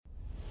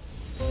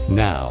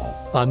Now,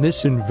 on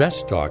this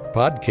Invest Talk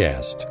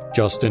podcast,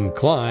 Justin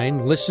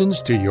Klein listens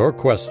to your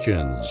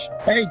questions.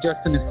 Hey,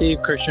 Justin and Steve,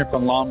 Christian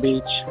from Long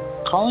Beach.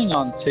 Calling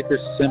on ticker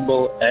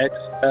symbol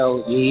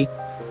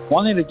XLE.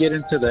 Wanted to get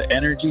into the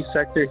energy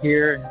sector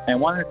here and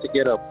wanted to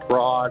get a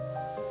broad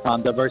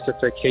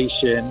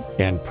diversification.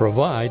 And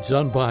provides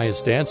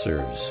unbiased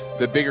answers.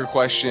 The bigger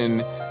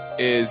question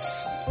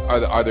is,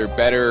 are there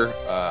better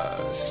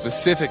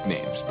specific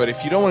names? But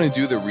if you don't want to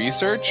do the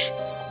research,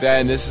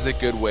 then this is a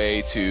good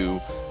way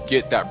to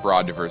get that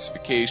broad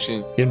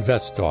diversification.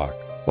 Invest Talk,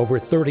 over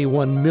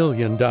 31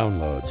 million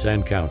downloads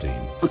and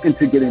counting. Looking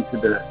to get into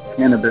the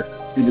cannabis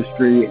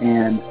industry,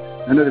 and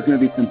I know there's going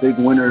to be some big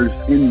winners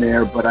in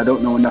there, but I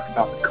don't know enough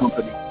about the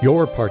company.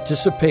 Your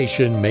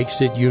participation makes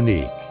it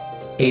unique.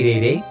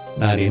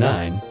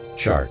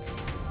 888-99-CHART.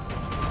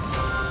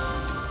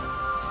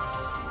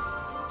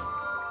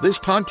 This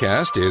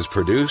podcast is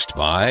produced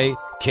by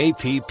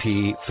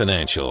KPP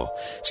Financial.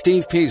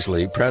 Steve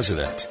Peasley,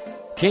 President.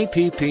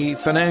 KPP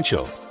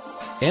Financial.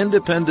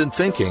 Independent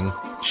thinking,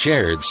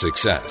 shared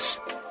success.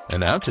 And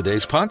now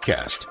today's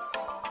podcast.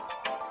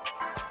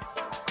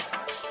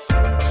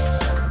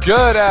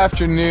 Good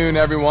afternoon,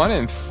 everyone,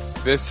 and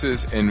this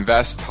is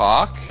Invest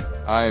Talk.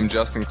 I am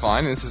Justin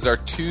Klein, and this is our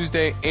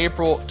Tuesday,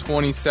 April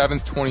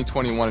 27th,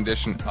 2021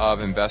 edition of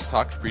Invest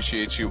Talk.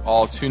 Appreciate you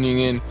all tuning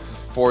in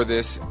for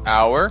this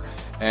hour.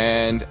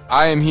 And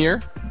I am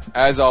here,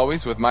 as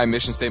always, with my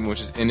mission statement,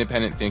 which is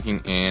independent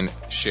thinking and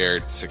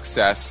shared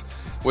success.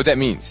 What that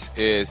means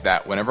is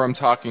that whenever I'm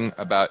talking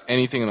about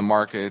anything in the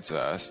markets,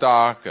 a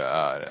stock,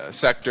 a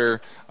sector,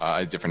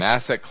 a different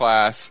asset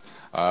class,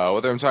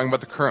 whether I'm talking about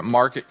the current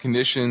market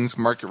conditions,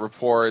 market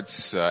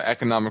reports,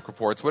 economic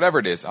reports, whatever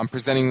it is, I'm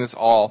presenting this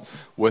all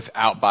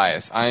without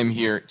bias. I am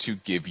here to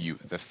give you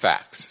the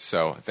facts.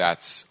 So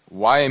that's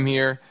why I'm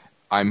here.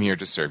 I'm here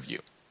to serve you.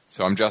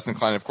 So I'm Justin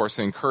Klein. Of course,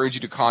 I encourage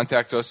you to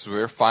contact us with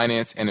your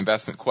finance and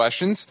investment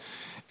questions.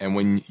 And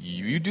when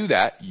you do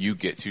that, you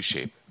get to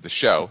shape the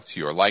show to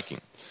your liking.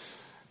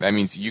 That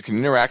means you can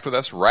interact with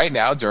us right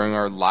now during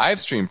our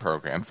live stream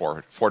program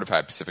for 4 to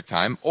 5 Pacific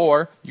time,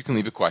 or you can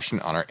leave a question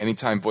on our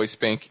Anytime Voice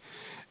Bank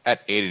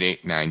at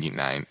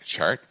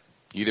 888-99-CHART.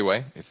 Either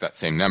way, it's that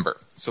same number.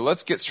 So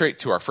let's get straight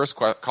to our first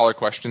caller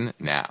question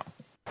now.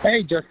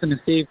 Hey, Justin and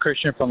Steve,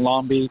 Christian from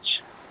Long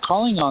Beach.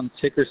 Calling on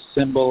ticker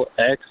symbol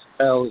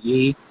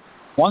XLE.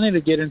 Wanted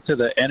to get into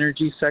the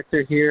energy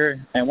sector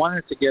here and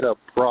wanted to get a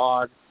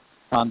broad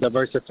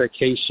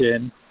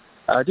diversification.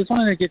 Just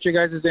wanted to get your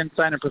guys'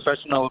 insight and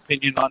professional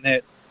opinion on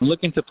it. I'm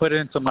looking to put it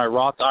into my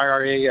Roth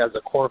IRA as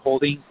a core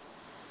holding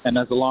and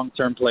as a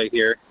long-term play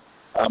here.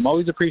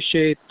 Always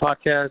appreciate the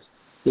podcast.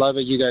 Love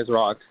it. You guys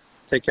rock.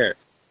 Take care.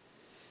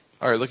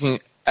 All right,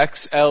 looking at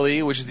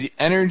XLE, which is the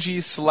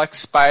Energy Select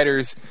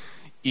Spiders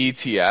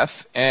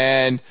ETF.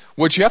 And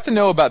what you have to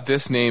know about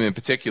this name in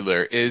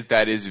particular is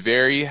that it is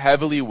very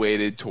heavily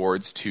weighted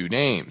towards two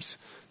names.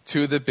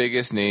 Two of the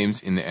biggest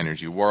names in the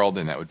energy world,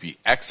 and that would be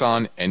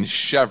Exxon and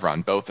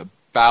Chevron, both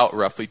about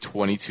roughly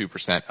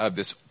 22% of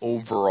this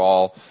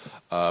overall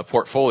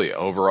portfolio,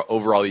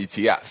 overall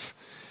ETF.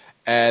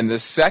 And the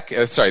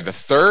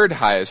third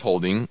highest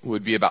holding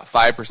would be about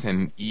 5%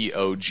 in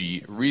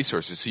EOG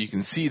Resources. So you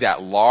can see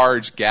that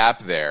large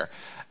gap there.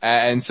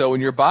 And so when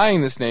you're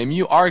buying this name,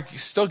 you are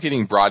still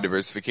getting broad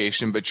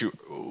diversification, but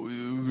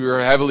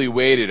you're heavily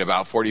weighted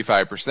about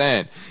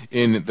 45%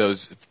 in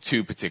those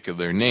two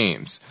particular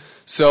names.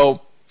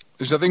 So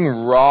there's nothing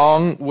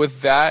wrong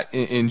with that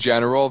in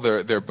general.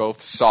 They're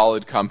both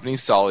solid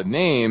companies, solid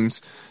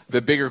names.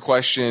 The bigger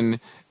question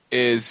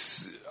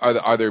is,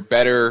 are there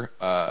better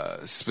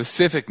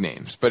specific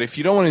names? But if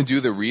you don't want to do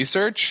the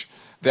research,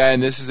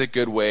 then this is a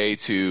good way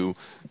to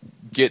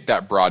get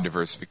that broad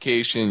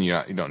diversification.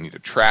 You don't need to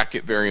track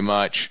it very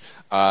much.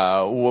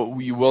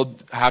 You will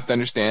have to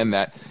understand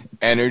that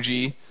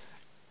energy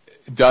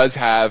does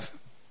have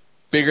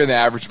bigger than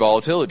average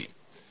volatility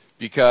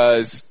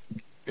because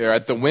they're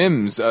at the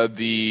whims of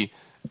the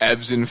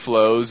ebbs and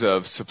flows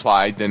of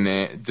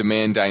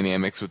supply-demand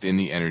dynamics within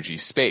the energy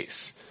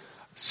space.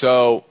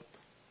 So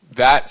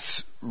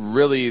that's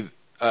really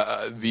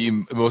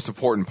the most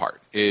important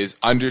part, is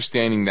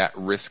understanding that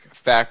risk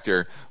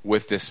factor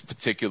with this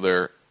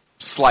particular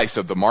slice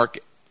of the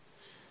market.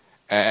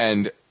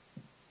 And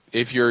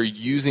if you're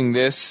using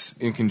this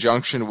in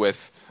conjunction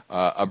with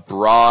a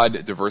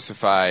broad,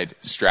 diversified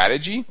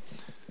strategy,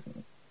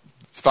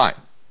 it's fine.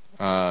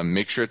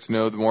 Make sure it's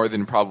no more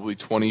than probably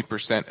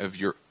 20% of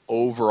your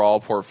overall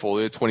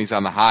portfolio. 20 is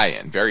on the high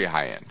end, very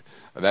high end.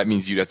 That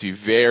means you'd have to be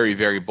very,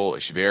 very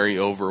bullish, very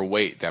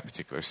overweight that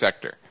particular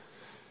sector.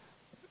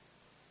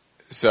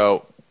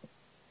 So,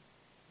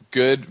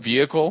 good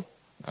vehicle,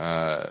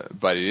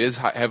 but it is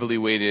heavily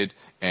weighted,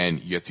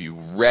 and you have to be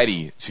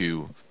ready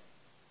to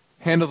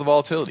handle the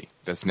volatility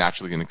that's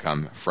naturally going to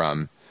come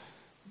from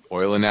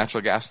oil and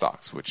natural gas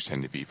stocks, which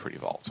tend to be pretty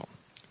volatile.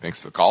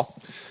 Thanks for the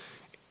call.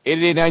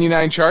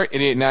 8899-CHART,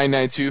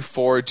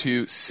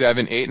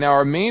 8892-4278. Now,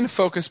 our main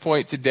focus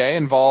point today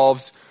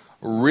involves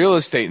real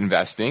estate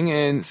investing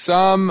and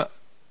some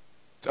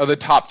of the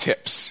top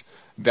tips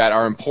that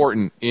are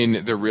important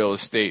in the real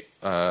estate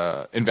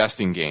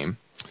investing game.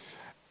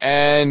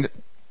 And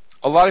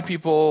a lot of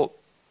people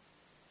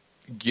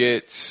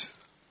get,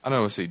 I don't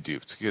want to say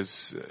duped,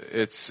 because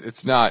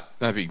it's not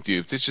being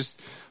duped. It's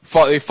just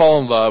they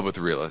fall in love with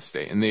real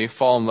estate, and they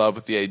fall in love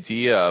with the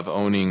idea of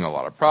owning a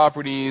lot of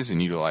properties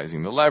and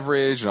utilizing the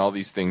leverage and all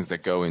these things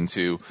that go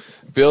into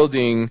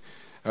building,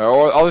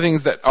 or all the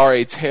things that are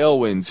a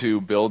tailwind to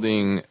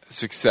building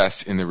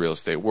success in the real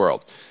estate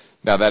world.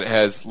 Now, that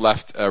has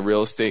left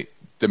a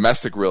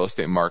domestic real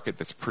estate market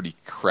that's pretty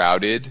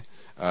crowded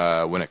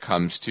when it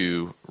comes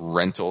to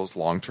rentals,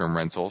 long-term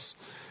rentals.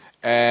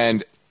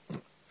 And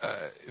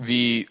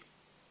the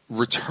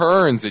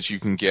returns that you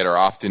can get are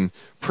often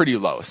pretty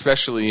low,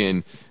 especially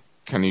in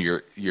kind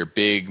of your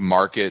big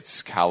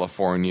markets,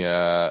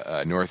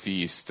 California,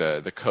 Northeast,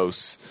 the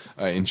coasts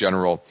in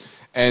general.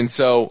 And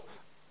so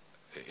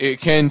it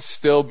can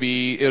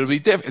be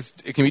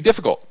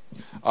difficult.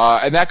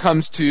 And that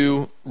comes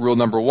to rule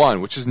number one,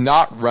 which is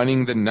not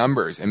running the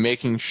numbers and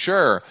making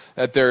sure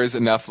that there is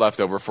enough left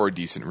over for a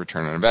decent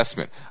return on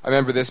investment. I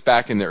remember this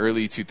back in the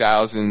early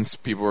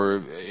 2000s. People were,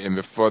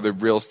 before the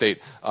real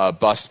estate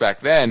bust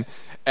back then,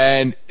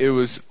 and it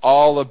was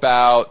all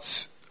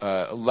about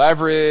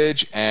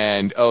leverage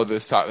and,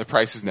 the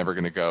price is never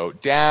going to go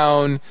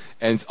down,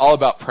 and it's all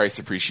about price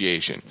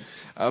appreciation.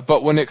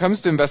 But when it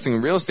comes to investing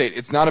in real estate,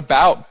 it's not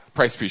about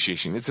price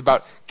appreciation. It's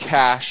about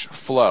cash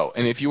flow.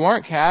 And if you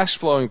aren't cash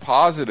flowing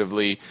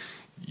positively,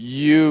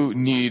 you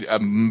need a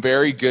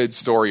very good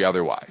story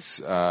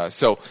otherwise.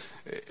 So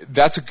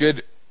that's a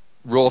good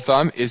rule of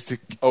thumb, is to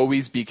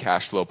always be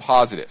cash flow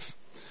positive.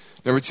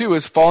 Number two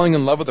is falling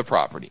in love with the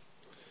property.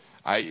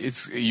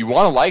 You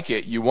want to like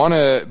it. You want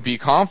to be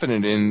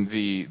confident in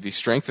the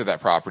strength of that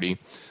property.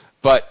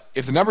 But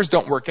if the numbers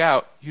don't work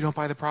out, you don't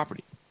buy the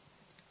property.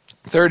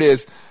 Third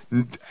is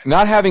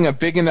not having a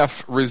big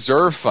enough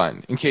reserve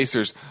fund in case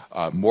there's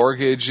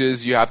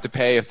mortgages you have to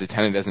pay if the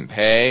tenant doesn't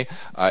pay,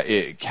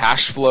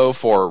 cash flow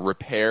for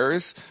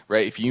repairs,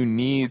 right? If you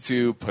need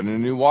to put in a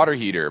new water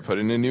heater, put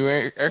in a new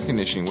air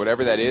conditioning,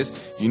 whatever that is,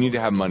 you need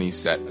to have money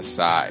set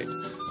aside,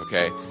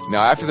 okay?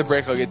 Now, after the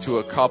break, I'll get to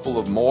a couple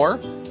of more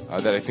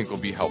that I think will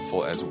be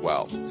helpful as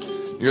well.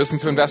 You're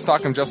listening to Invest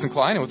Talk. I'm Justin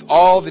Klein, and with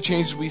all the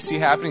changes we see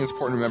happening, it's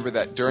important to remember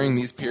that during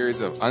these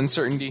periods of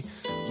uncertainty,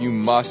 you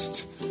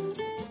must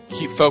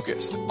keep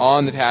focused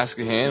on the task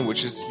at hand,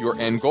 which is your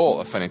end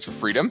goal of financial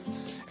freedom.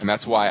 And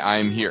that's why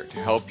I'm here to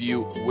help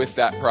you with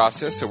that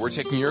process. So we're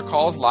taking your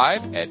calls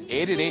live at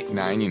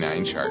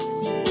 888-99-CHART.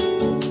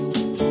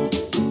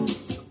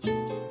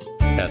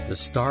 At the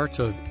start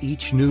of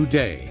each new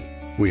day,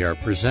 we are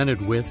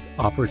presented with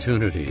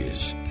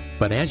opportunities.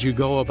 But as you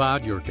go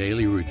about your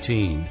daily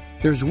routine,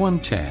 there's one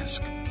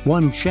task,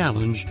 one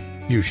challenge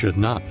you should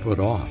not put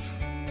off.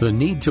 The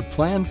need to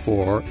plan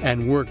for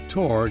and work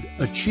toward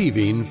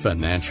achieving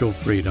financial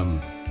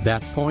freedom.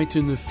 That point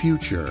in the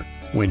future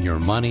when your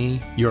money,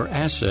 your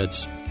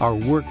assets are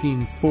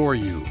working for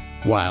you,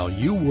 while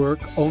you work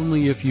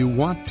only if you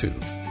want to.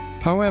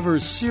 However,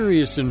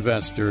 serious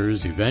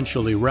investors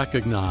eventually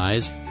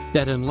recognize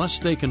that unless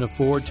they can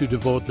afford to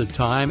devote the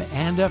time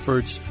and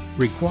efforts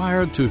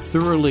required to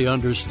thoroughly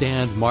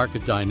understand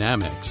market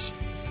dynamics,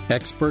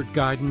 expert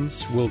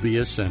guidance will be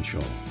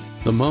essential.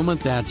 The moment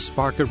that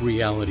spark of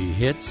reality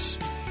hits,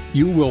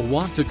 you will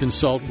want to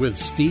consult with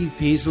Steve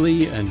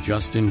Peasley and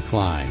Justin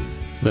Klein.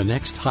 The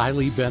next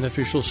highly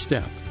beneficial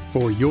step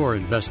for your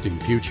investing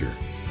future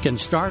can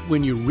start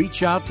when you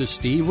reach out to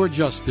Steve or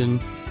Justin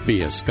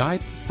via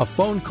Skype, a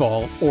phone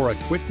call, or a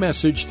quick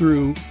message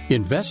through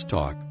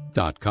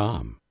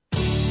investtalk.com.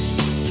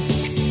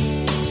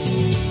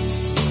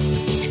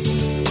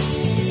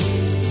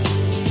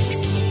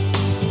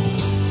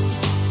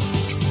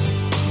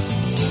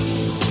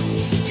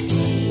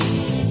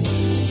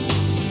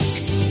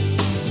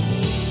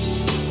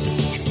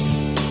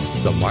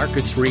 The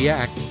markets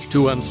react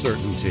to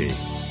uncertainty.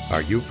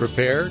 Are you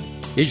prepared?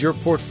 Is your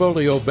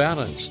portfolio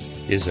balanced?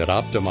 Is it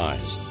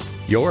optimized?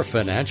 Your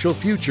financial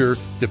future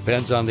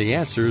depends on the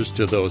answers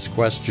to those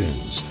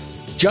questions.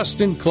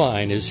 Justin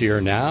Klein is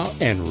here now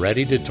and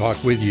ready to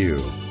talk with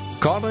you.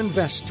 Call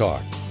Invest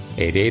Talk,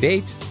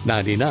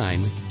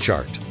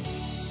 888-99-CHART.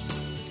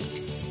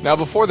 Now,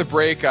 before the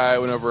break, I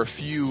went over a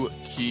few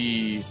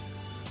key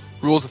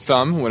rules of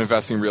thumb when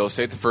investing in real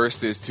estate. The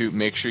first is to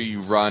make sure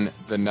you run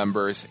the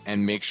numbers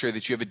and make sure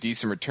that you have a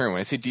decent return. When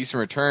I say decent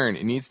return,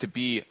 it needs to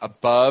be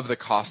above the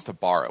cost to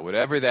borrow.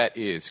 Whatever that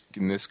is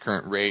in this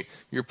current rate,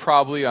 you're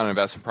probably on an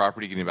investment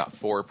property getting about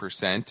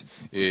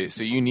 4%.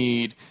 So you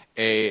need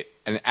an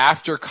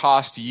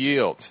after-cost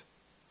yield,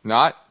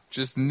 not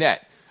just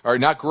net, or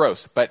not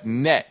gross, but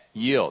net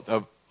yield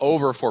of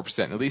over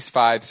 4%, at least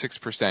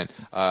 5-6%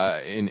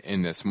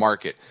 in this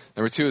market.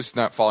 Number two is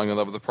not falling in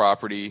love with the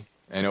property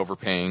and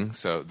overpaying,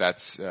 so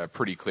that's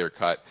pretty clear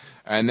cut.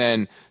 And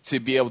then to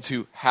be able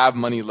to have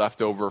money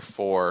left over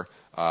for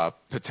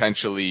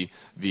potentially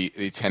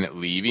the tenant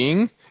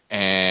leaving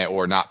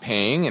or not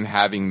paying and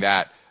having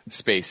that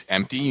space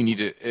empty, you need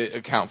to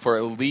account for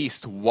at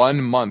least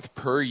 1 month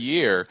per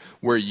year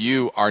where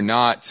you are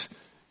not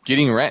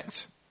getting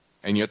rent,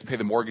 and you have to pay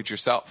the mortgage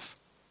yourself.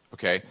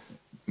 Okay,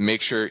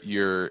 make sure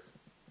you're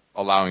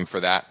allowing for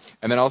that.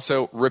 And then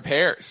also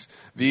repairs.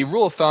 The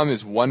rule of thumb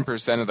is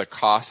 1% of the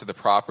cost of the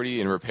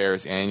property in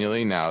repairs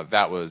annually. Now,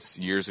 that was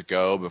years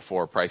ago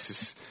before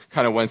prices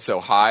kind of went so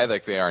high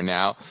like they are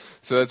now.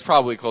 So that's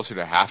probably closer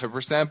to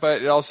 0.5%,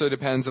 but it also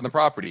depends on the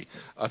property.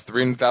 A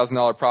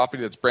 $300,000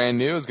 property that's brand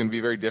new is going to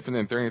be very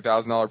different than a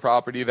 $300,000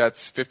 property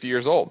that's 50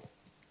 years old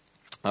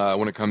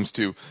when it comes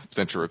to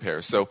potential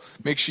repairs. So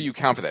make sure you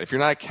account for that. If you're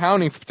not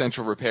accounting for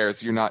potential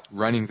repairs, you're not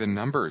running the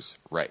numbers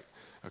right.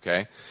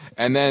 Okay?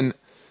 And then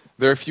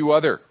there are a few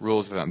other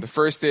rules of them. The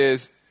first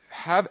is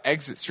have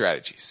exit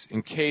strategies.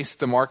 In case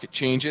the market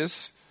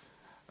changes,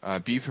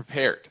 be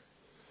prepared.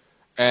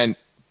 And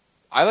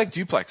I like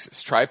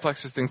duplexes,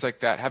 triplexes, things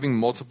like that. Having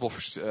multiple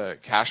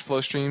cash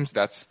flow streams,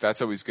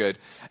 that's always good.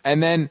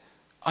 And then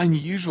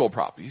unusual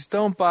properties.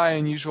 Don't buy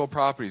unusual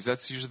properties.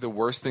 That's usually the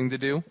worst thing to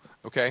do.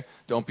 Okay?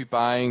 Don't be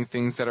buying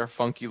things that are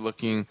funky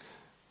looking.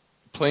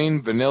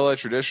 Plain, vanilla,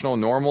 traditional,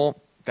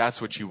 normal,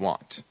 that's what you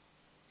want.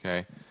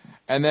 Okay?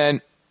 And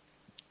then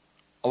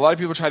a lot of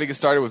people try to get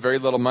started with very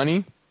little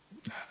money.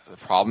 The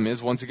problem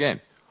is, once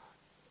again,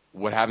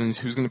 what happens,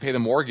 who's going to pay the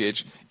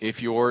mortgage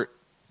if you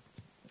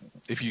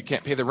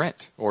can't pay the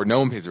rent, or no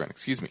one pays the rent,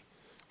 excuse me.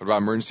 What about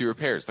emergency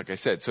repairs, like I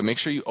said? So make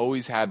sure you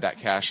always have that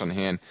cash on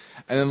hand.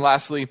 And then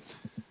lastly,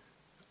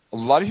 a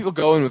lot of people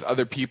go in with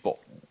other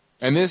people.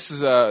 And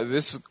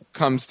this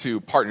comes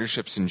to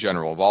partnerships in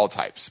general of all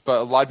types. But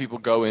a lot of people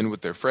go in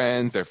with their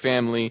friends, their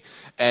family,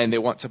 and they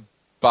want to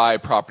buy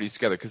properties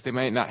together because they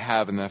might not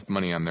have enough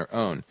money on their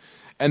own.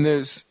 And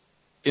there's,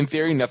 in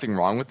theory, nothing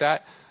wrong with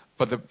that.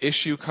 But the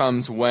issue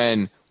comes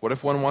when, what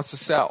if one wants to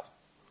sell?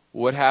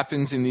 What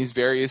happens in these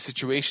various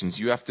situations?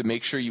 You have to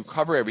make sure you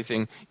cover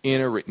everything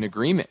in a written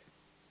agreement.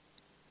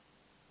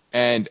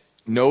 And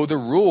know the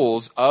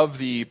rules of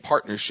the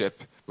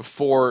partnership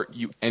before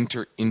you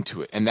enter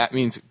into it. And that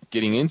means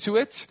getting into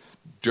it,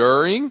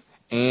 during,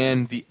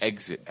 and the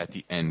exit at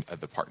the end of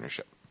the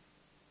partnership.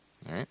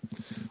 All right.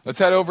 Let's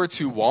head over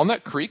to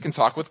Walnut Creek and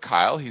talk with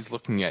Kyle. He's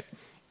looking at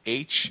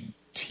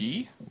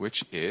HT,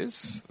 which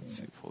is, let's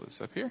see, pull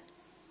this up here.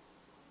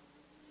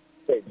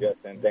 Hey,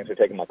 Justin. Thanks for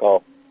taking my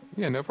call.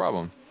 Yeah, no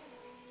problem.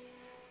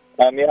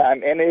 Yeah,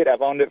 I'm in it.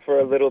 I've owned it for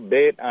a little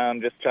bit.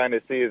 I'm just trying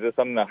to see, is this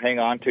something to hang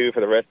on to for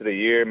the rest of the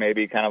year?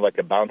 Maybe kind of like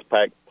a bounce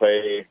back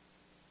play.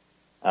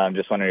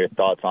 Just wondering your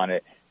thoughts on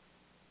it.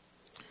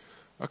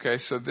 Okay,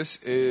 so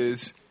this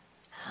is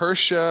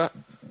Hersha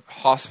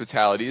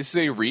Hospitality. This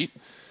is a REIT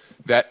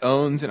that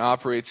owns and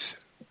operates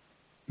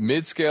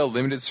mid-scale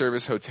limited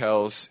service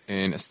hotels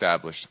in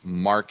established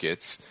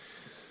markets.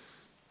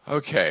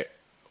 Okay,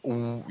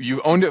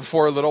 you owned it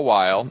for a little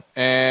while,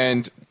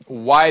 and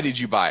why did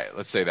you buy it?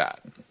 Let's say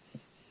that.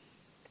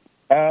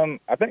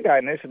 I think I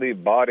initially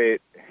bought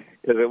it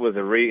because it was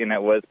a REIT and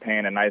it was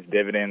paying a nice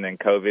dividend. Then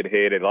COVID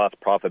hit, it lost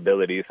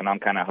profitability, so I'm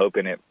kind of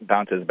hoping it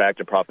bounces back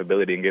to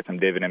profitability and gets some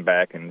dividend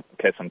back and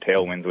catch some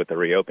tailwinds with the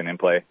reopening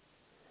play.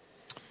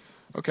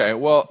 Okay,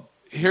 well,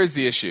 here's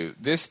the issue.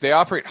 They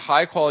operate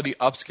high-quality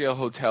upscale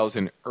hotels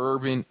in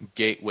urban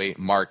gateway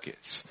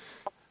markets.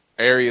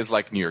 Areas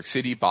like New York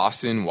City,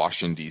 Boston,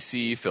 Washington,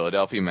 D.C.,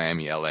 Philadelphia,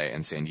 Miami, L.A.,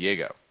 and San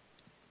Diego.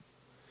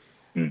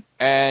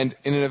 And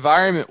in an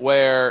environment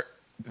where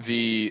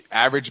the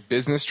average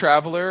business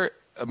traveler,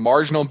 a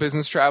marginal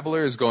business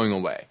traveler, is going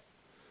away,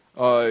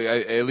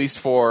 at least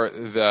for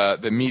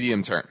the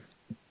medium term,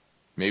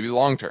 maybe the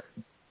long term.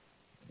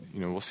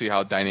 We'll see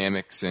how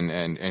dynamics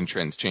and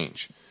trends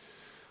change.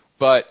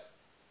 But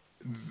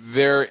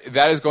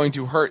that is going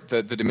to hurt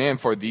the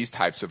demand for these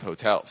types of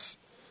hotels.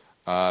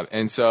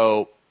 And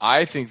so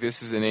I think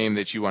this is a name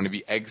that you want to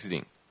be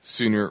exiting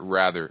sooner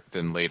rather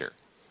than later.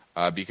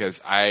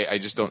 Because I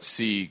just don't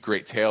see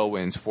great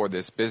tailwinds for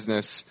this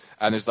business,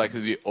 and there's likely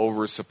to be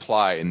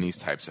oversupply in these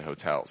types of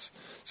hotels.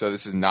 So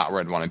this is not where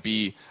I'd want to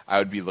be. I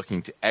would be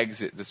looking to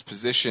exit this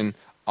position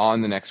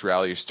on the next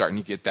rally. You're starting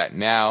to get that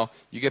now.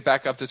 You get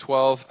back up to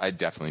 12, I'd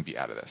definitely be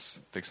out of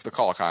this. Thanks for the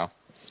call, Kyle.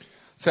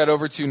 Let's head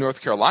over to North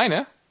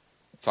Carolina.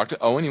 Talk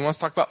to Owen. He wants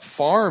to talk about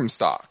farm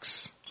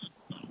stocks.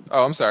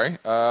 Oh, I'm sorry.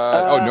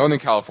 Northern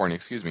California,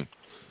 excuse me.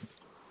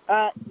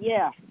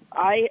 Yeah,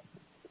 I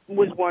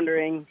was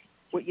wondering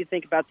what you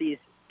think about these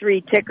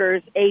three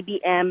tickers,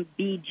 ABM,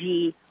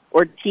 BG,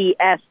 or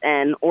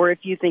TSN, or if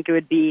you think it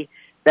would be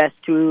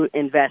best to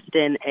invest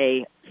in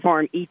a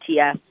farm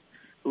ETF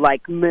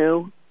like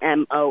MOO,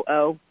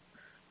 MOO.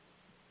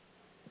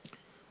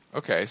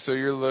 Okay, so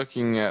you're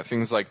looking at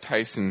things like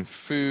Tyson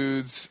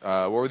Foods.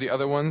 What were the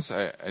other ones?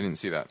 I didn't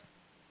see that.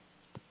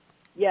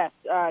 Yes,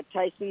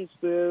 Tyson's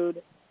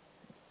Food,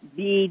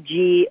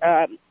 BG,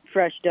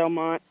 Fresh Del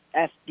Monte,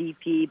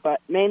 SDP, but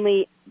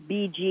mainly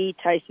BG,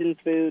 Tyson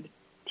Food,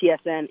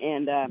 TSN,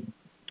 and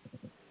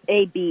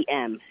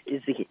ABM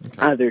is the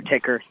other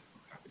ticker.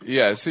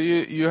 Yeah, so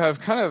you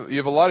have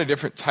a lot of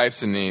different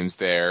types of names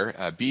there.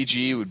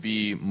 BG would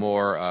be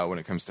more when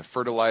it comes to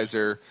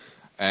fertilizer,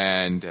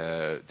 and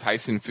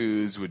Tyson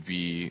Foods would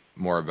be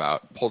more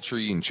about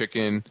poultry and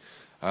chicken.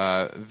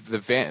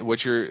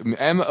 What your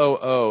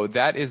MOO,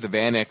 that is the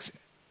VanEck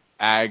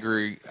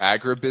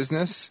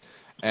Agribusiness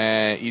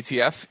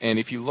ETF. And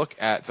if you look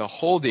at the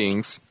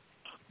holdings,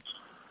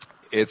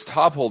 its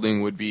top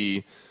holding would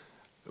be,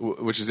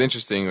 which is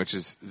interesting, which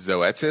is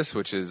Zoetis,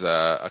 which is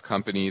a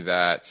company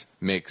that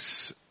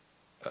makes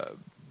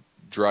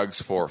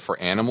drugs for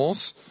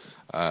animals.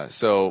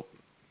 So,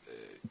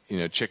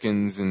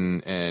 chickens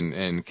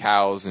and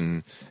cows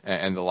and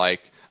the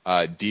like.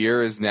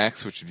 Deere is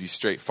next, which would be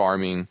straight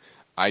farming.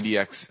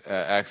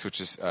 IDX, which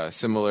is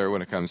similar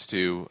when it comes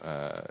to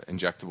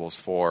injectables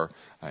for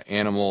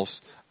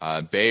animals.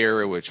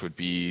 Bayer, which would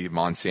be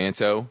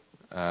Monsanto,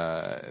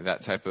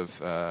 that type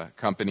of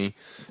company.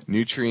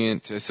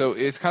 Nutrient. So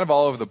it's kind of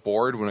all over the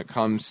board when it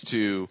comes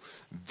to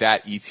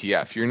that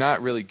ETF. You're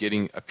not really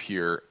getting a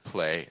pure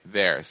play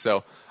there.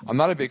 So I'm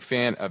not a big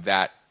fan of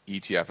that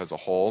ETF as a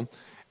whole.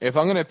 If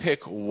I'm going to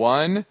pick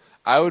one,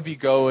 I would be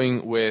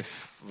going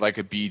with like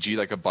a BG,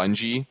 like a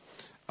Bunge,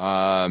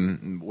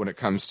 when it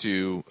comes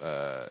to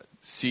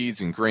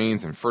seeds and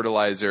grains and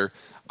fertilizer.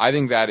 I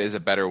think that is a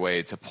better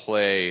way to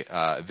play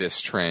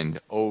this trend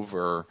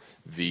over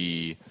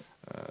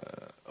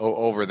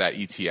over that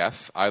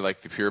ETF. I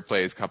like the pure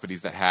plays,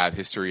 companies that have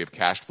history of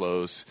cash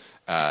flows,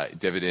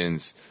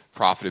 dividends,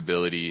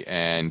 profitability,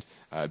 and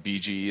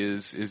BG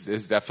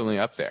is definitely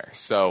up there.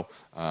 So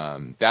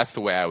that's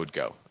the way I would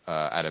go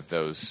out of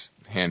those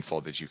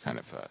handful that you kind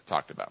of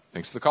talked about.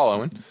 Thanks for the call,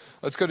 Owen.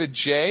 Let's go to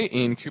Jay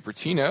in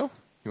Cupertino.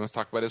 He wants to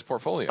talk about his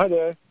portfolio. Hi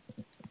there.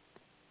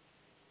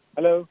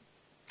 Hello.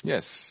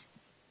 Yes.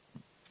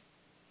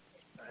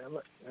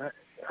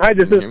 Hi,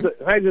 this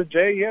is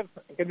Jay here.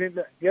 Can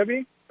you hear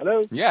me?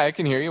 Hello. Yeah, I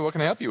can hear you. What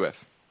can I help you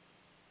with?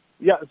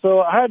 Yeah,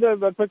 so I had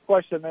a quick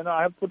question.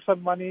 I have put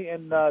some money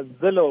in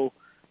Zillow,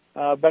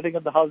 betting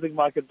on the housing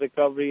market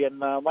recovery, and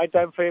my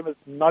time frame is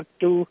not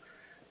too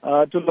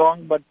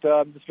long, but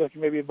I'm just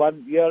looking maybe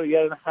 1 year,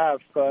 year and a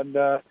half, and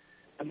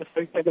I'm just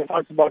thinking the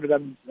thoughts about it.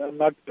 I'm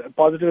not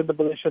positive in the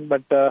position,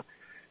 but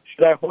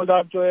should I hold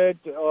on to it,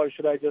 or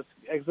should I just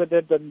exit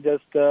it and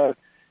just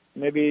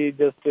maybe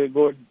just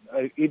go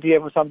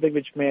ETF or something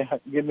which may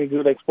give me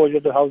good exposure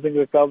to housing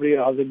recovery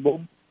or housing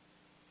boom?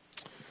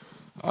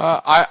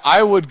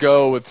 I would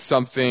go with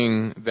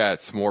something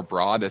that's more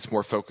broad, that's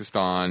more focused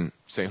on,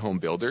 say, home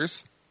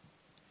builders,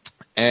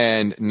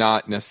 and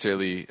not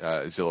necessarily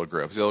Zillow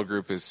Group. Zillow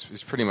Group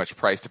is pretty much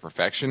priced to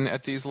perfection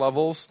at these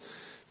levels.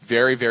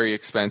 Very, very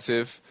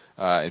expensive.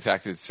 In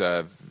fact, it's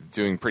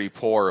doing pretty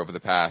poor over the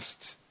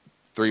past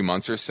 3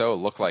 months or so. It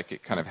looked like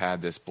it kind of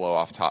had this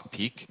blow-off top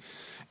peak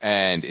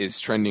and is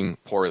trending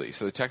poorly.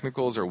 So the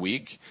technicals are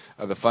weak.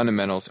 The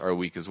fundamentals are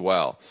weak as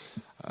well.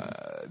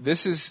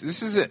 This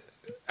is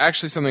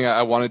actually something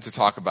I wanted to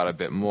talk about a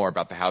bit more,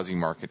 about the housing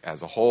market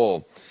as a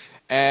whole.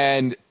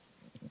 And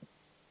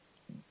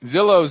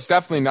Zillow is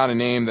definitely not a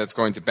name that's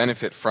going to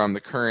benefit from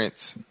the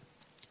current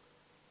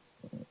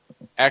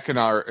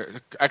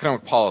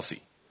economic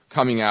policy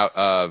coming out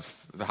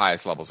of the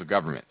highest levels of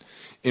government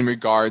in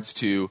regards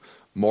to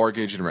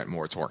mortgage and rent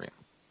moratorium.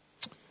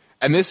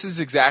 And this is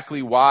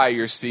exactly why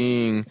you're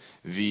seeing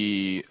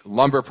the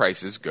lumber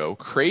prices go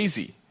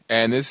crazy.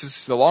 And this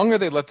is, the longer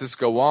they let this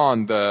go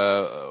on,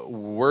 the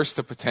worse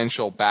the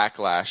potential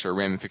backlash or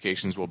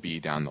ramifications will be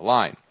down the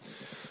line.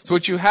 So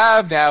what you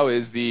have now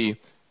is the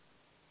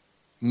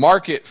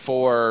market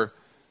for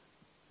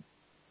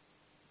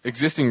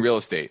existing real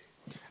estate.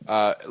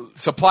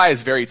 Supply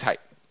is very tight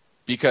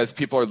because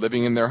people are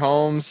living in their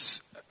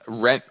homes,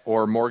 rent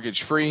or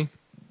mortgage free.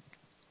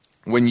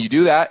 When you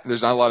do that,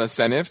 there's not a lot of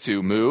incentive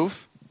to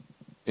move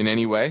in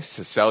any way,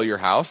 to sell your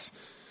house,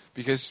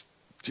 because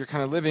you're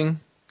kind of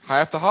living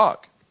high off the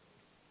hog.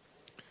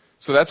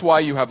 So that's why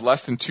you have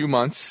less than 2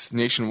 months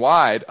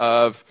nationwide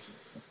of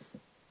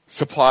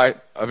supply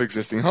of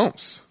existing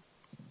homes.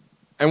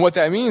 And what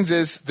that means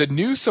is the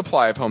new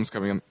supply of homes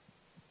coming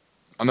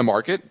on the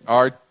market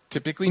are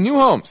typically new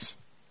homes.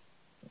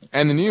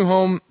 And the new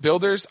home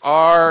builders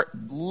are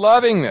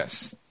loving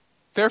this.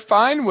 They're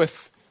fine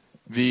with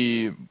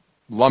the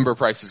lumber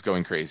prices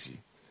going crazy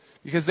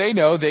because they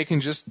know they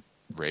can just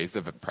raise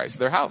the price of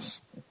their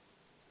house.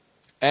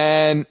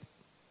 And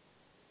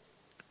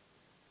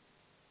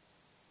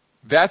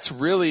that's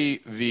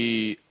really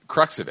the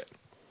crux of it.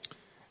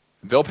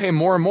 They'll pay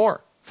more and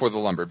more for the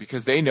lumber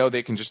because they know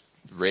they can just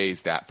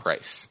raise that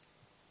price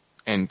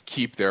and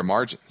keep their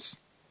margins.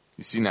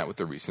 You've seen that with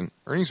the recent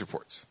earnings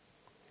reports.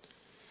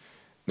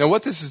 Now,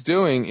 what this is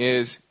doing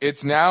is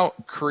it's now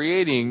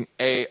creating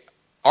a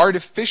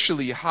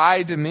artificially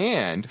high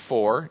demand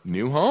for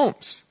new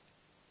homes.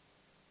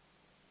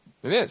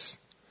 It is.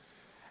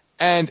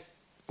 And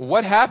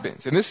what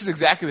happens, and this is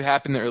exactly what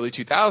happened in the early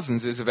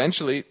 2000s, is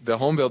eventually the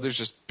home builders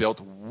just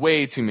built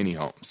way too many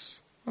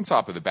homes, on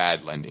top of the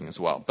bad lending as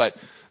well. But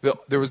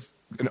there was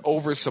an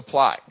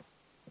oversupply.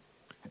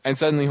 And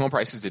suddenly home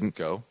prices didn't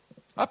go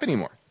up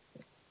anymore.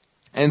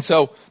 And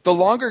so the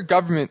longer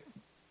government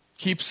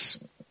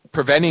keeps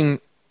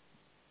preventing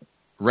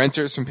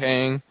renters from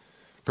paying,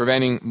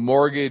 preventing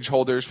mortgage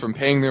holders from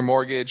paying their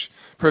mortgage,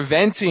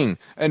 preventing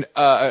an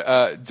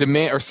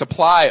demand or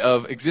supply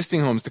of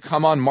existing homes to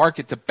come on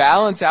market to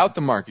balance out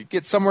the market,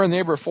 get somewhere in the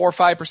neighborhood of 4 or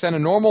 5%, a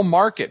normal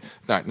market.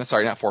 Not 4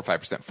 or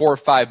 5%, 4 or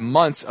 5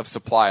 months of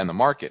supply on the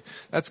market.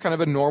 That's kind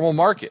of a normal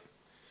market.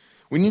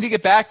 We need to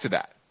get back to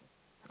that.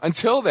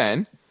 Until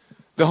then,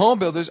 the home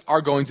builders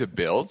are going to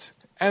build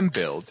and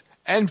build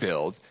and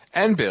build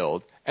and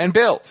build and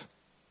build.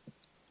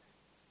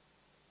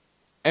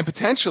 And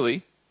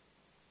potentially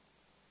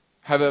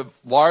have a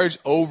large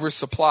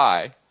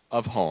oversupply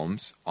of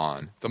homes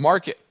on the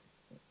market.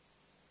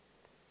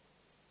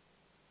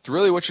 It's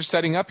really what you're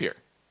setting up here.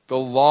 The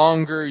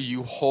longer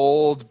you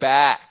hold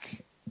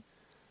back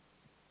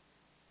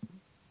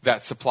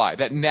that supply,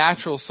 that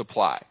natural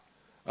supply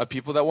of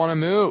people that want to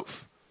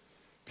move,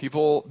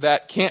 people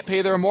that can't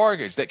pay their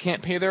mortgage, that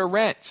can't pay their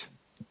rent,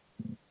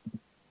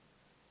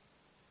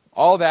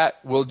 all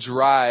that will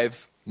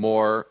drive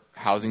more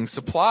housing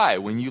supply.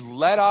 When you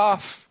let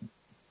off,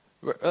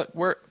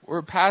 we're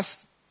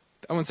past,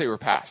 I wouldn't say we're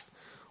past,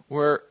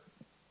 we're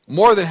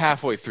more than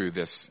halfway through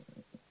this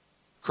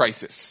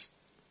crisis,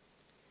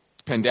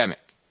 pandemic.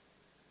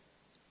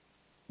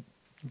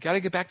 You got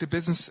to get back to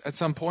business at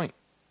some point.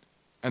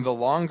 And the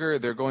longer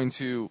they're going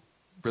to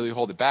really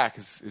hold it back,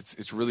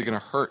 it's really going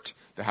to hurt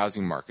the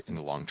housing market in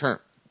the long term.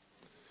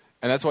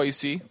 And that's why you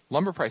see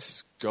lumber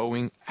prices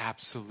going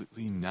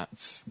absolutely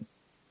nuts.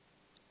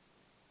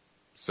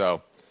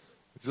 So,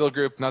 Zillow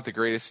Group, not the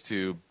greatest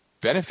to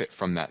benefit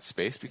from that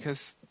space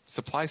because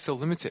supply is so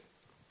limited.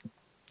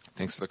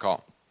 Thanks for the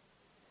call.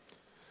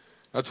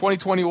 Now,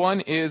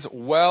 2021 is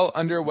well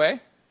underway,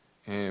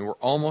 and we're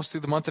almost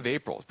through the month of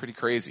April. It's pretty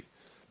crazy.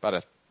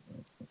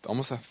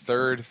 Almost a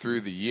third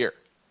through the year.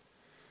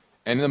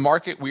 And in the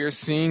market, we are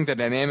seeing the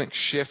dynamic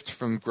shift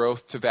from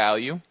growth to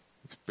value.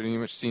 We've pretty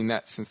much seen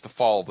that since the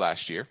fall of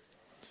last year.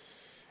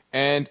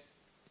 And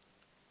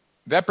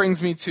that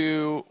brings me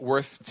to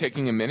worth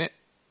taking a minute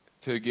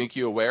to make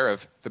you aware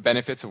of the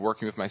benefits of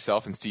working with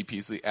myself and Steve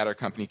Peasley at our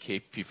company,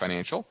 KPP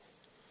Financial.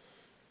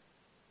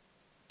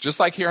 Just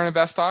like here on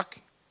Invest Talk,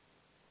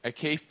 at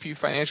KPP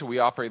Financial, we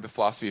operate the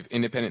philosophy of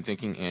independent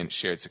thinking and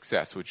shared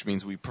success, which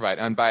means we provide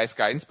unbiased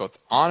guidance both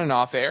on and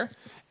off air,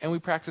 and we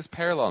practice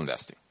parallel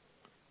investing,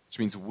 which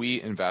means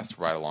we invest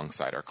right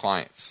alongside our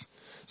clients.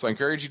 So I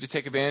encourage you to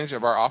take advantage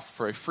of our offer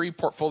for a free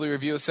portfolio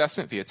review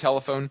assessment via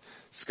telephone,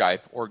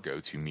 Skype, or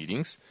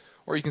GoToMeetings.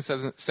 Or you can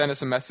send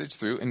us a message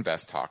through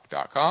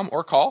investtalk.com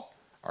or call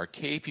our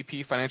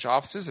KPP Financial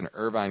offices in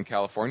Irvine,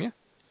 California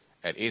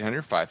at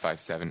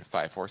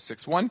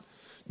 800-557-5461.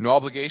 No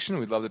obligation.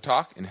 We'd love to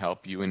talk and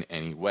help you in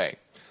any way.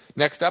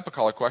 Next up, a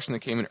caller question that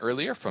came in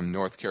earlier from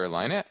North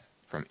Carolina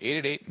from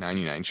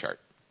 888-99-CHART.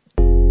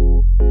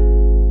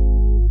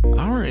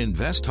 Our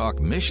Invest Talk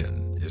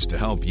mission is to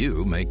help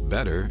you make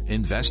better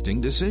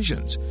investing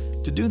decisions.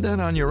 To do that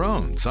on your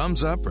own,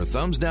 thumbs up or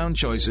thumbs down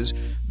choices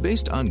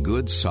based on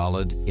good,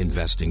 solid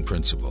investing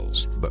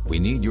principles. But we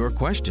need your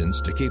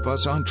questions to keep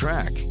us on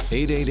track.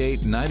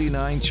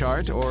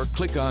 888-99-CHART or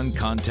click on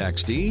Contact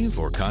Steve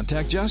or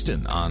Contact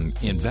Justin on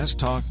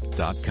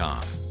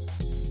investtalk.com.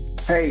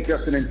 Hey,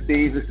 Justin and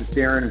Steve. This is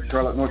Darren in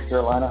Charlotte, North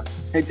Carolina.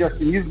 Hey,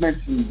 Justin, you've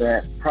mentioned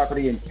that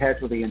property and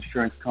casualty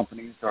insurance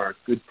companies are a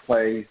good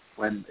play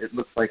when it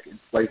looks like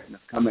inflation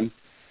is coming.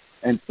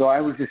 And so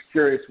I was just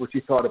curious what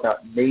you thought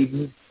about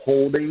Maiden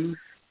Holdings.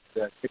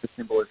 The ticker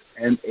symbol is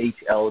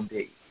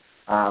MHLD.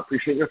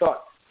 Appreciate your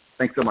thoughts.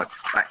 Thanks so much.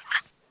 Bye.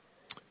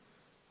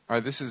 All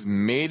right, this is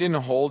Maiden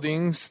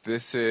Holdings.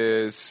 This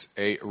is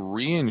a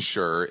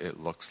reinsurer, it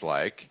looks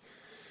like.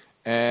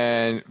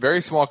 And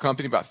very small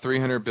company, about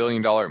 $300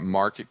 billion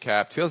market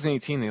cap.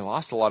 2018, they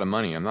lost a lot of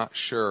money. I'm not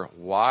sure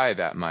why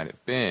that might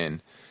have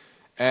been.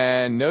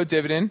 And no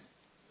dividend.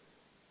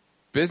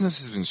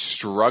 Business has been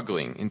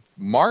struggling. In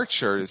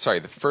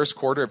the first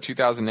quarter of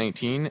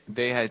 2019,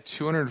 they had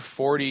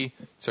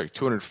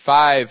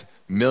 $205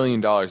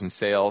 million in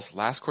sales.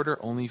 Last quarter,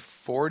 only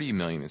 $40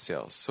 million in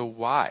sales. So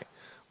why?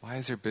 Why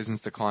is their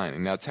business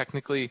declining? Now,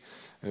 technically,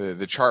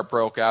 the chart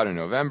broke out in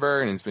November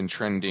and has been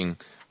trending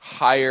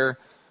higher,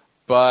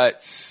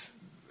 but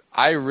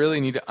I really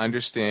need to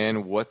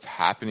understand what's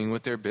happening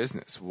with their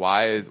business.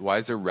 Why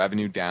is their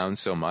revenue down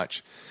so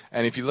much?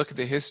 And if you look at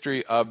the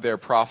history of their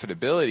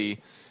profitability,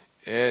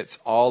 it's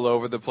all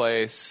over the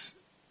place.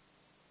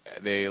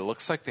 It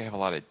looks like they have a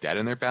lot of debt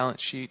on their balance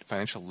sheet.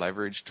 Financial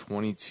leverage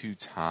 22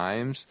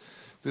 times.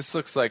 This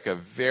looks like a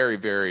very,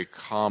 very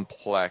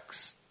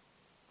complex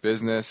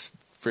business.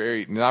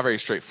 Not very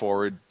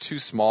straightforward. Too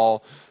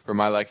small for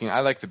my liking. I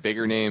like the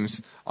bigger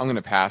names. I'm going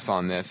to pass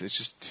on this. It's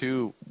just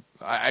too.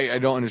 I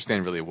don't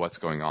understand really what's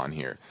going on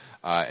here.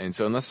 And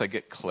so unless I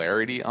get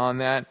clarity on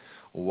that,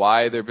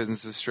 why their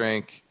business is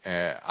shrank,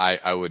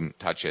 I wouldn't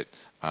touch it.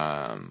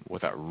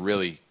 Without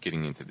really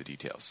getting into the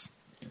details.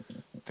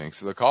 Thanks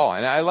for the call.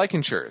 And I like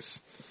insurers,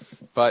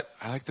 but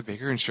I like the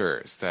bigger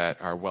insurers that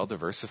are well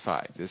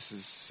diversified. This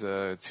is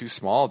too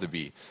small to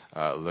be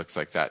looks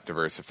like that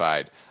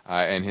diversified.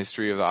 And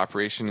history of the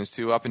operation is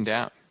too up and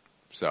down.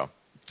 So,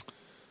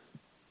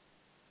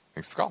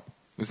 thanks for the call.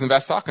 This is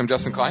Invest Talk. I'm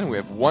Justin Klein. We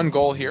have one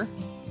goal here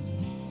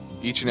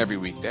each and every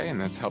weekday,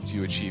 and that's helped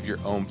you achieve your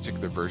own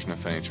particular version of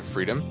financial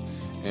freedom.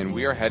 And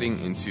we are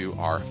heading into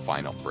our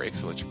final break,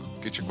 so let's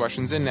get your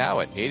questions in now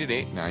at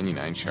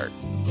 888-99-CHART.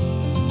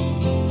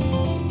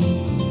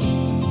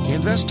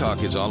 Invest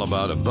Talk is all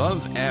about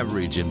above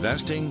average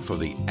investing for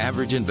the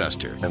average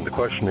investor. And the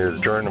question is,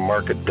 during the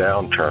market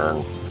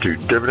downturn, do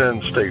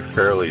dividends stay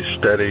fairly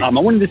steady? I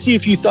wanted to see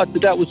if you thought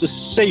that was a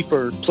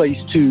safer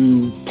place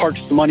to park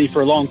the money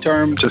for long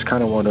term. Just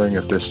kind of wondering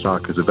if this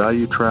stock is a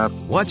value trap.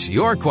 What's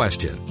your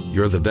question?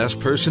 You're the best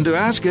person to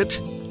ask it.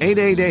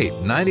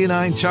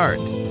 888-99-CHART.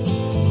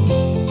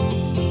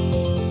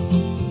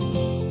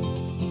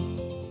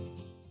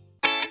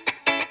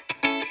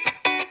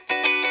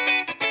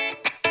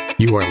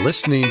 You are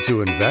listening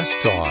to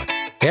Invest Talk.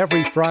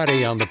 Every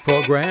Friday on the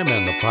program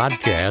and the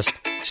podcast,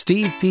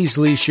 Steve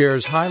Peasley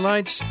shares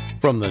highlights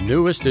from the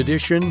newest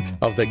edition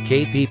of the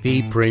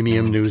KPP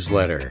Premium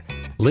Newsletter.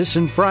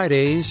 Listen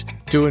Fridays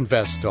to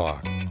Invest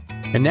Talk.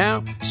 And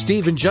now,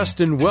 Steve and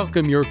Justin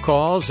welcome your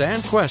calls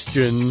and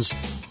questions.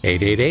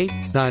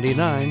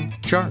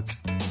 888-99-CHART.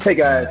 Hey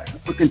guys,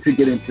 looking to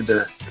get into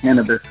the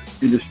cannabis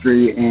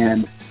industry,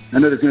 and I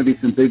know there's going to be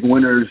some big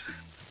winners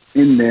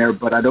in there,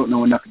 but I don't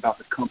know enough about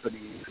the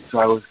companies. So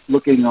I was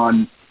looking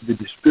on the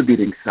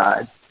distributing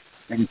side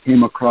and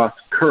came across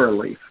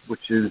Curaleaf,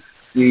 which is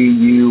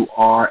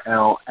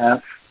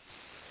CURLF.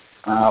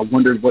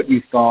 Wondered what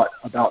you thought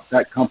about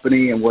that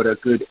company and what a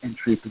good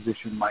entry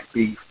position might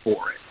be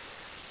for it.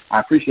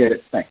 I appreciate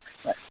it. Thanks.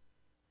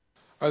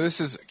 Bye.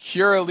 This is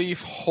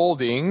Curaleaf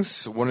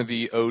Holdings, one of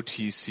the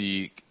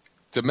OTC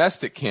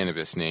domestic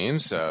cannabis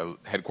names,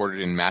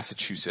 headquartered in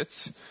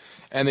Massachusetts.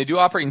 And they do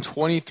operate in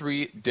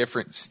 23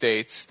 different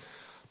states.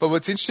 But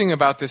what's interesting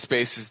about this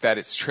space is that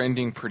it's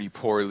trending pretty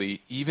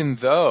poorly, even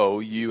though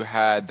you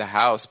had the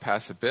House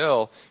pass a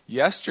bill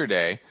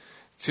yesterday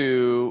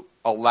to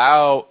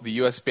allow the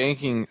U.S.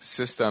 banking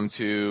system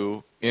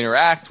to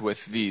interact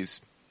with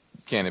these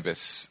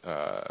cannabis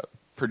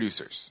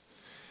producers.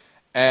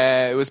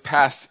 And it was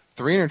passed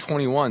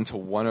 321 to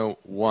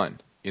 101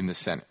 in the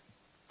Senate.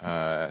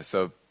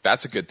 So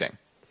that's a good thing.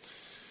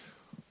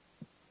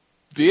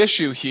 The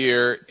issue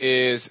here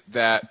is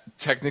that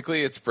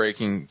technically it's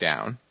breaking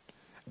down,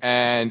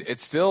 and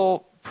it's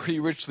still pretty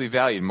richly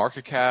valued.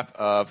 Market cap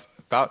of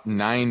about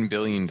 $9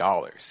 billion,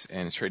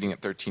 and it's trading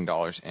at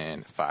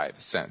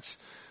 $13.05.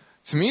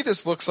 To me,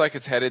 this looks like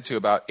it's headed to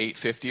about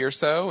 $8.50 or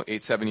so,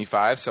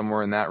 $8.75,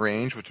 somewhere in that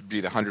range, which would be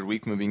the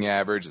 100-week moving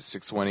average, the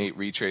 618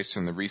 retrace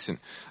from the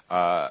recent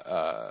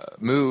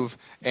move,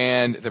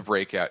 and the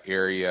breakout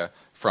area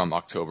from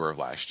October of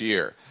last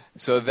year.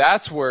 So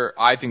that's where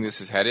I think this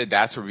is headed.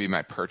 That's where would be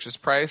my purchase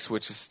price,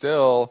 which is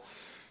still,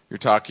 you're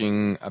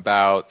talking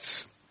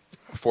about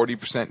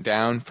 40%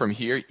 down from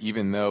here,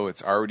 even though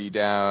it's already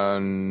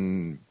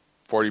down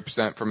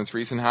 40% from its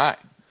recent high.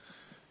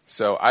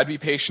 So I'd be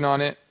patient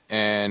on it,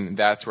 and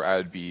that's where I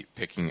would be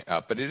picking it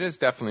up. But it is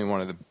definitely one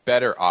of the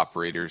better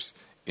operators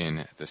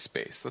in the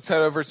space. Let's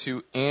head over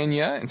to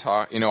Anya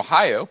in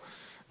Ohio,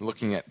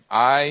 looking at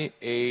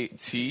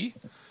IAT,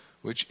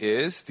 which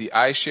is the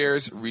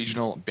iShares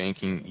Regional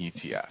Banking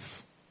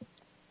ETF.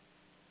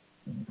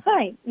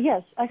 Hi.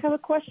 Yes, I have a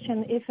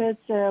question if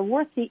it's a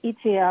worthy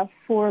ETF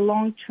for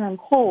long-term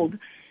hold.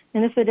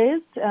 And if it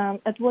is,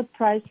 at what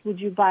price would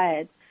you buy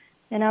it?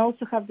 And I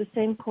also have the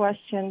same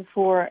question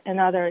for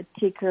another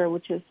ticker,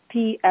 which is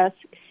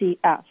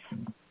PSCF.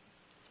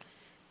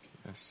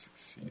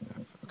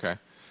 PSCF. Okay.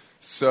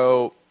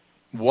 So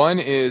one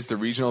is the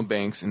regional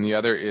banks, and the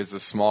other is the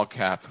small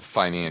cap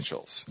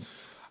financials.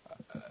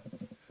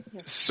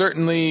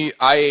 Certainly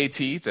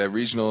IAT, the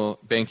regional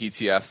bank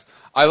ETF,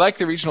 I like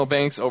the regional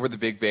banks over the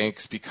big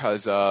banks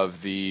because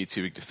of the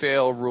too big to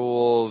fail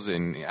rules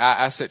and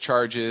asset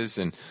charges,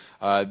 and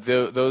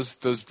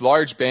those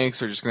large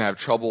banks are just going to have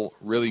trouble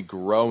really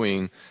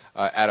growing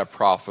at a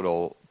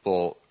profitable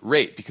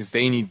rate because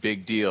they need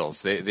big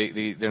deals. They're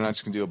not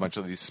just going to do a bunch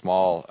of these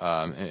small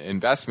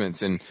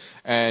investments and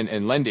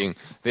lending.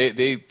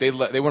 They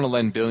want to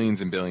lend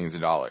billions and billions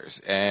of dollars,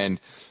 and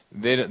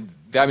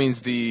that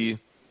means the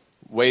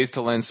ways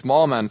to lend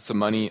small amounts of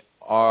money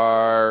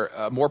are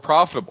more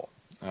profitable,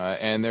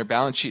 and their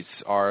balance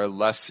sheets are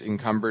less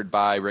encumbered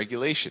by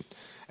regulation.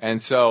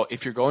 And so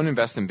if you're going to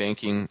invest in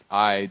banking,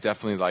 I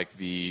definitely like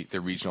the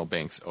regional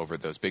banks over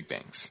those big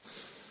banks.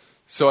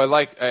 So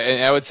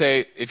I would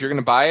say if you're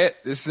going to buy it,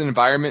 this is an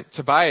environment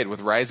to buy it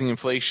with rising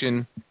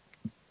inflation,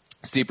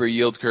 steeper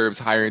yield curves,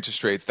 higher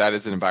interest rates. That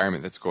is an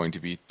environment that's going to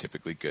be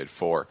typically good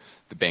for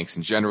the banks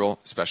in general,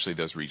 especially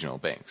those regional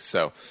banks.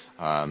 So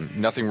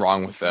nothing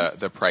wrong with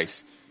the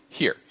price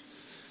here.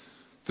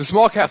 The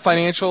small cap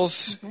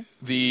financials,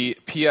 the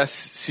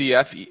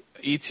PSCF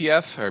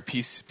ETF, or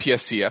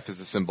PSCF is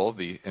the symbol,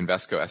 the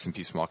Invesco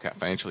S&P Small Cap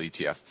Financial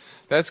ETF,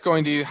 that's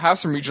going to have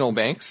some regional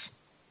banks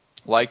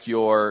like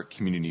your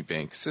community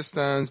bank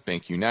systems,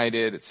 Bank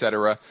United,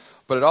 etc.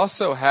 But it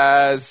also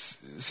has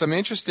some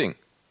interesting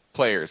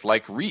players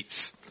like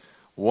REITs.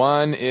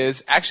 One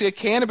is actually a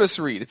cannabis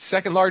REIT. Its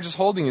second largest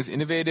holding is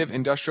Innovative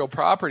Industrial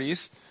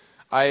Properties.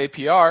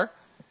 IAPR,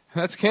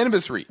 that's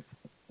Cannabis REIT.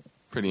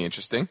 Pretty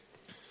interesting.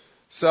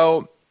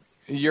 So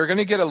you're going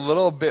to get a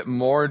little bit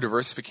more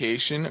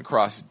diversification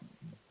across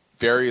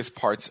various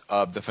parts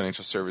of the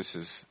financial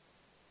services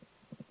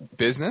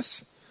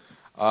business.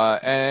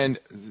 And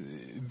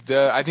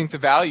I think the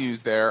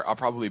values there are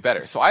probably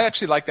better. So I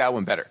actually like that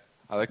one better.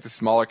 I like the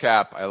smaller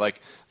cap. I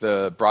like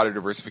the broader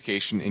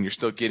diversification, and you're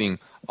still getting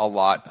a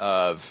lot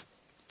of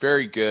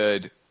very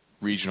good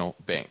regional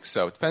banks.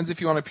 So it depends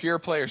if you want a pure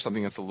play or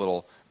something that's a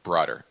little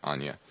broader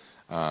on you.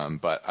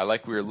 But I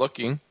like where you're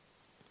looking,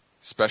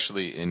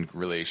 especially in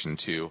relation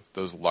to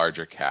those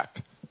larger cap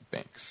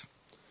banks.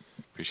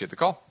 Appreciate the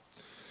call.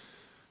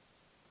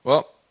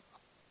 Well,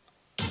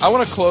 I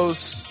want to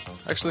close.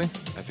 Actually,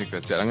 I think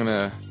that's it. I'm going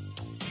to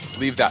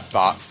leave that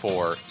thought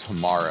for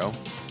tomorrow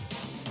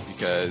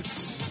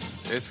because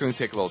it's going to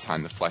take a little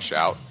time to flesh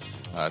out.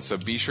 So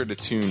be sure to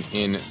tune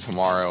in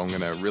tomorrow. I'm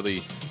going to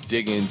really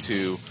dig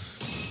into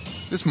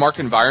this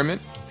market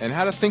environment and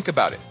how to think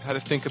about it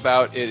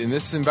in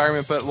this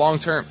environment, but long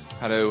term,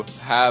 how to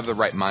have the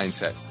right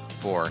mindset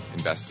for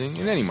investing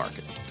in any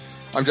market.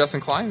 I'm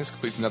Justin Klein. This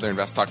completes another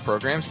Invest Talk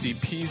program.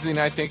 Steve Peasley and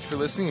I thank you for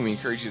listening, and we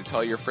encourage you to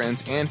tell your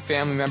friends and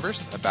family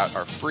members about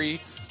our free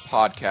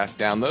podcast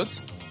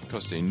downloads. We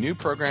post a new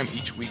program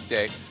each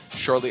weekday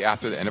shortly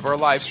after the end of our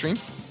live stream,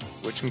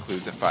 which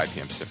concludes at 5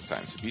 p.m. Pacific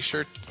time. So be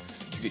sure to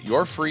get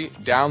your free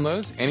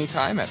downloads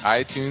anytime at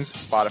iTunes,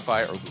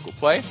 Spotify, or Google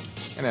Play.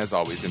 And as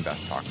always,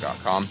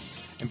 investtalk.com.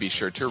 And be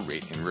sure to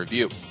rate and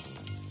review.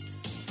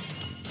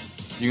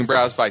 You can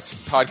browse by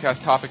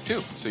podcast topic too.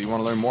 So you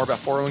want to learn more about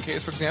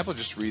 401ks, for example,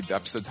 just read the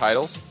episode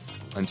titles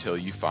until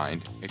you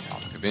find a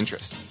topic of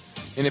interest.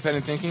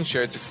 Independent thinking,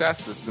 shared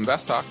success. This is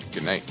Invest Talk.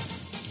 Good night.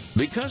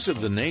 Because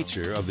of the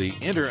nature of the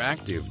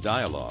interactive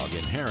dialogue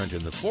inherent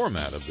in the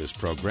format of this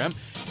program,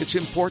 it's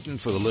important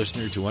for the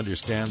listener to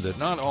understand that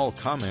not all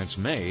comments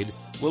made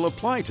will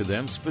apply to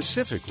them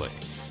specifically.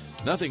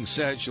 Nothing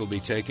said shall be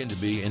taken to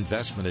be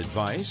investment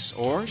advice,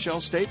 or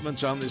shall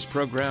statements on this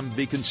program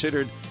be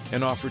considered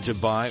an offer to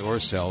buy or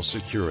sell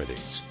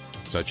securities.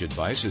 Such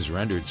advice is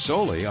rendered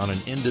solely on an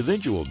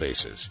individual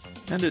basis,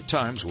 and at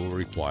times will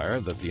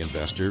require that the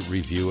investor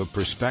review a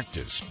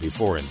prospectus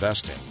before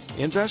investing.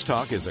 Invest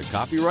Talk is a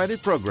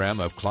copyrighted program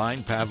of Klein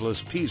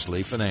Pavlis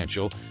Peasley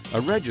Financial,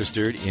 a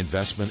registered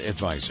investment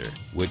advisor,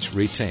 which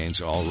retains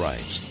all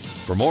rights.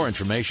 For more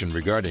information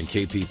regarding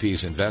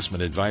KPP's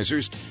investment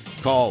advisors,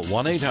 call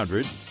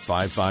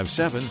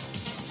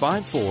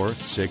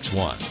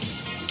 1-800-557-5461.